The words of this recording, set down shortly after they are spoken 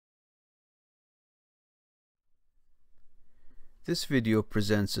This video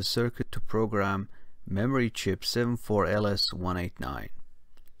presents a circuit to program memory chip 74LS189.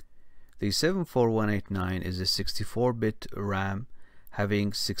 The 74189 is a 64-bit RAM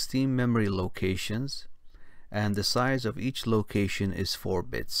having 16 memory locations, and the size of each location is 4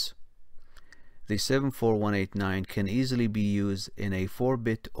 bits. The 74189 can easily be used in a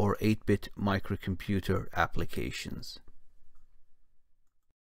 4-bit or 8-bit microcomputer applications.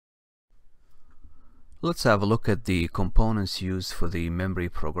 Let's have a look at the components used for the memory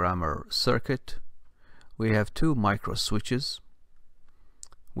programmer circuit. We have two micro switches.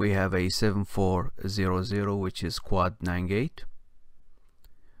 We have a 7400, which is quad NAND gate,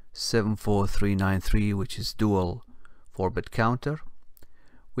 74393, which is dual 4-bit counter.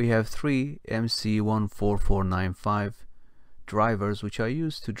 We have three MC14495 drivers, which are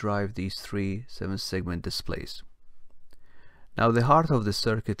used to drive these three 7-segment displays. Now the heart of the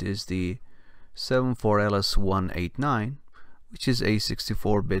circuit is the 74LS189, which is a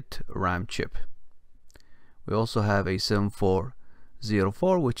 64-bit RAM chip. We also have a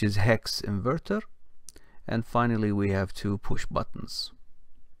 7404, which is hex inverter, and finally we have two push buttons.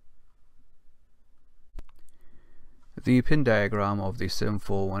 The pin diagram of the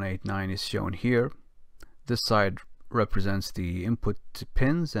 74189 is shown here. This side represents the input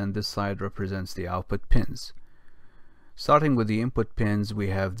pins and this side represents the output pins. Starting with the input pins, we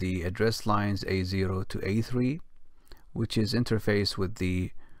have the address lines A0 to A3, which is interfaced with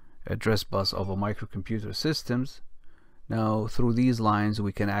the address bus of a microcomputer systems. Now through these lines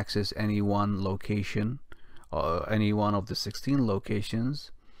we can access any one location, any one of the 16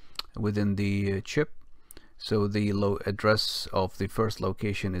 locations within the chip. So the address of the first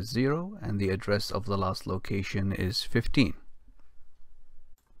location is 0 and the address of the last location is 15.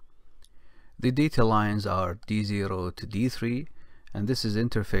 The data lines are D0 to D3, and this is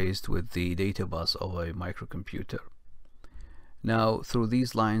interfaced with the data bus of a microcomputer. Now through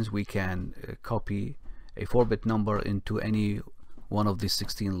these lines we can copy a 4-bit number into any one of the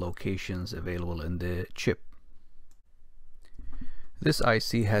 16 locations available in the chip. This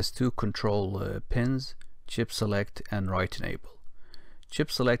IC has two control pins, chip select and write enable. Chip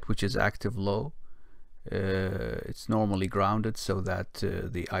select, which is active low, it's normally grounded so that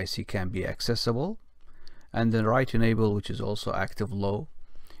the IC can be accessible, and the write enable, which is also active low,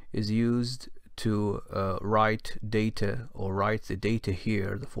 is used to write data or write the data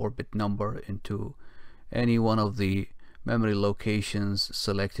here, the 4-bit number, into any one of the memory locations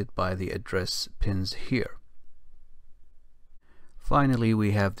selected by the address pins here. Finally,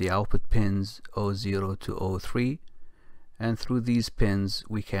 we have the output pins O0 to O3, and through these pins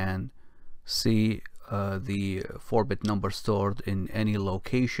we can see the 4-bit number stored in any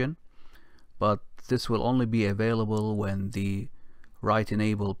location, but this will only be available when the write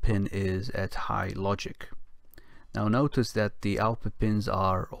enable pin is at high logic. Now notice that the output pins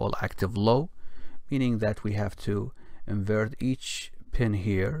are all active low, meaning that we have to invert each pin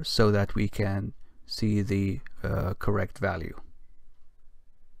here so that we can see the correct value.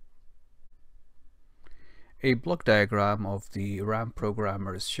 A block diagram of the RAM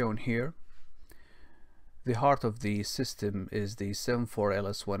programmer is shown here. The heart of the system is the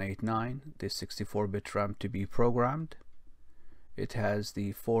 74LS189, the 64-bit RAM to be programmed. It has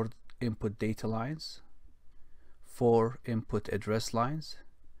the 4 input data lines, 4 input address lines,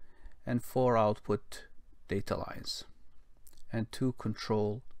 and 4 output data lines, and 2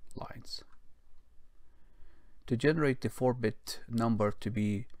 control lines. To generate the 4-bit number to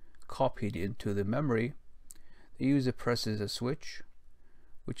be copied into the memory, the user presses a switch,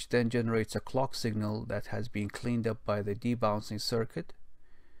 which then generates a clock signal that has been cleaned up by the debouncing circuit.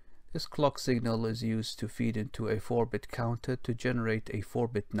 This clock signal is used to feed into a 4-bit counter to generate a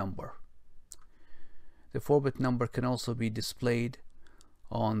 4-bit number. The 4-bit number can also be displayed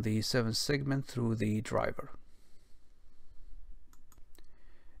on the 7 segment through the driver.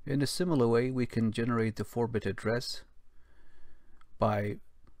 In a similar way, we can generate the 4-bit address by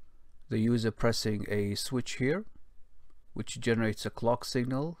the user pressing a switch here, which generates a clock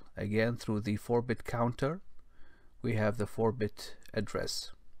signal again through the 4-bit counter. We have the 4-bit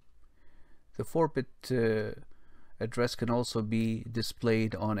address. The 4-bit address can also be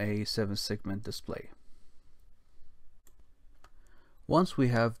displayed on a 7-segment display. Once we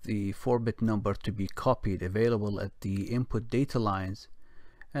have the 4-bit number to be copied available at the input data lines,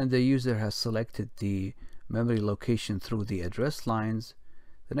 and the user has selected the memory location through the address lines,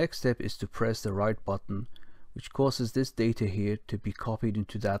 the next step is to press the write button, which causes this data here to be copied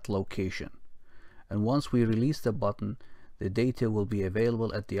into that location. And once we release the button, the data will be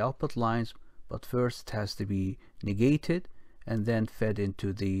available at the output lines, but first it has to be negated and then fed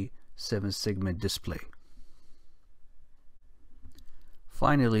into the 7-segment display.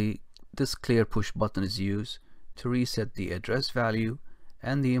 Finally, this clear push button is used to reset the address value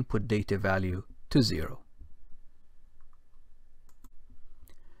and the input data value to 0.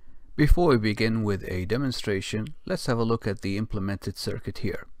 Before we begin with a demonstration, let's have a look at the implemented circuit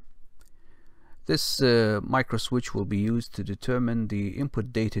here. This micro switch will be used to determine the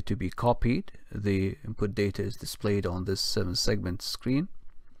input data to be copied. The input data is displayed on this 7-segment screen.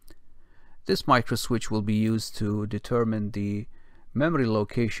 This micro switch will be used to determine the memory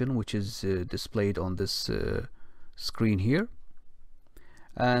location, which is displayed on this screen here.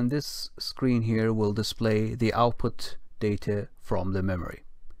 And this screen here will display the output data from the memory.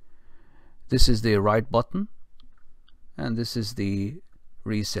 This is the write button, and this is the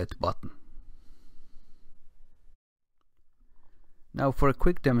reset button. Now for a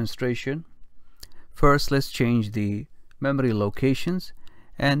quick demonstration, first let's change the memory locations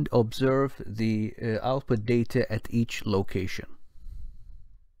and observe the output data at each location.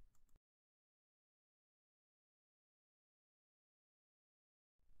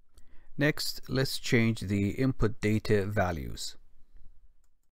 Next, let's change the input data values.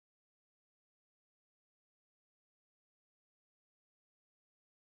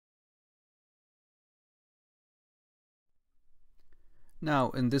 Now,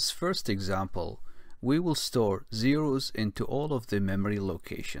 in this first example, we will store zeros into all of the memory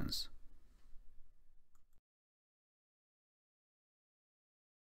locations.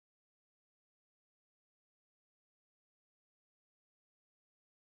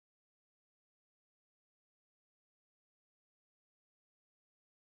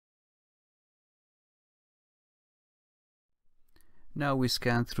 Now we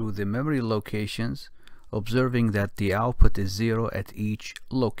scan through the memory locations, observing that the output is 0 at each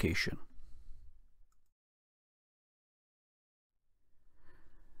location.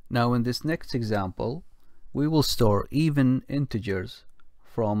 Now in this next example, we will store even integers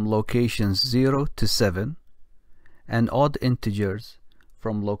from locations 0 to 7 and odd integers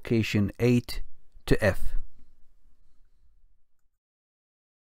from location 8 to F.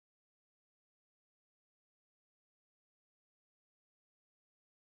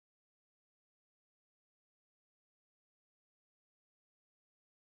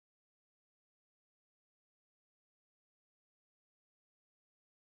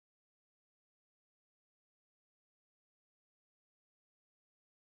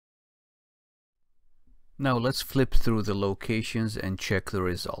 Now let's flip through the locations and check the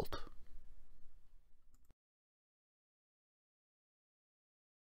result.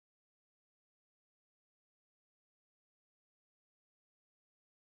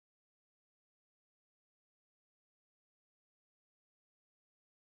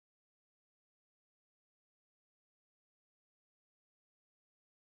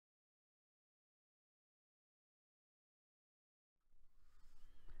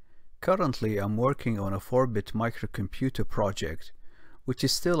 Currently, I'm working on a 4-bit microcomputer project, which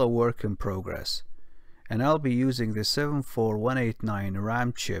is still a work in progress, and I'll be using the 74LS189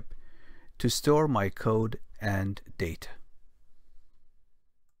 RAM chip to store my code and data.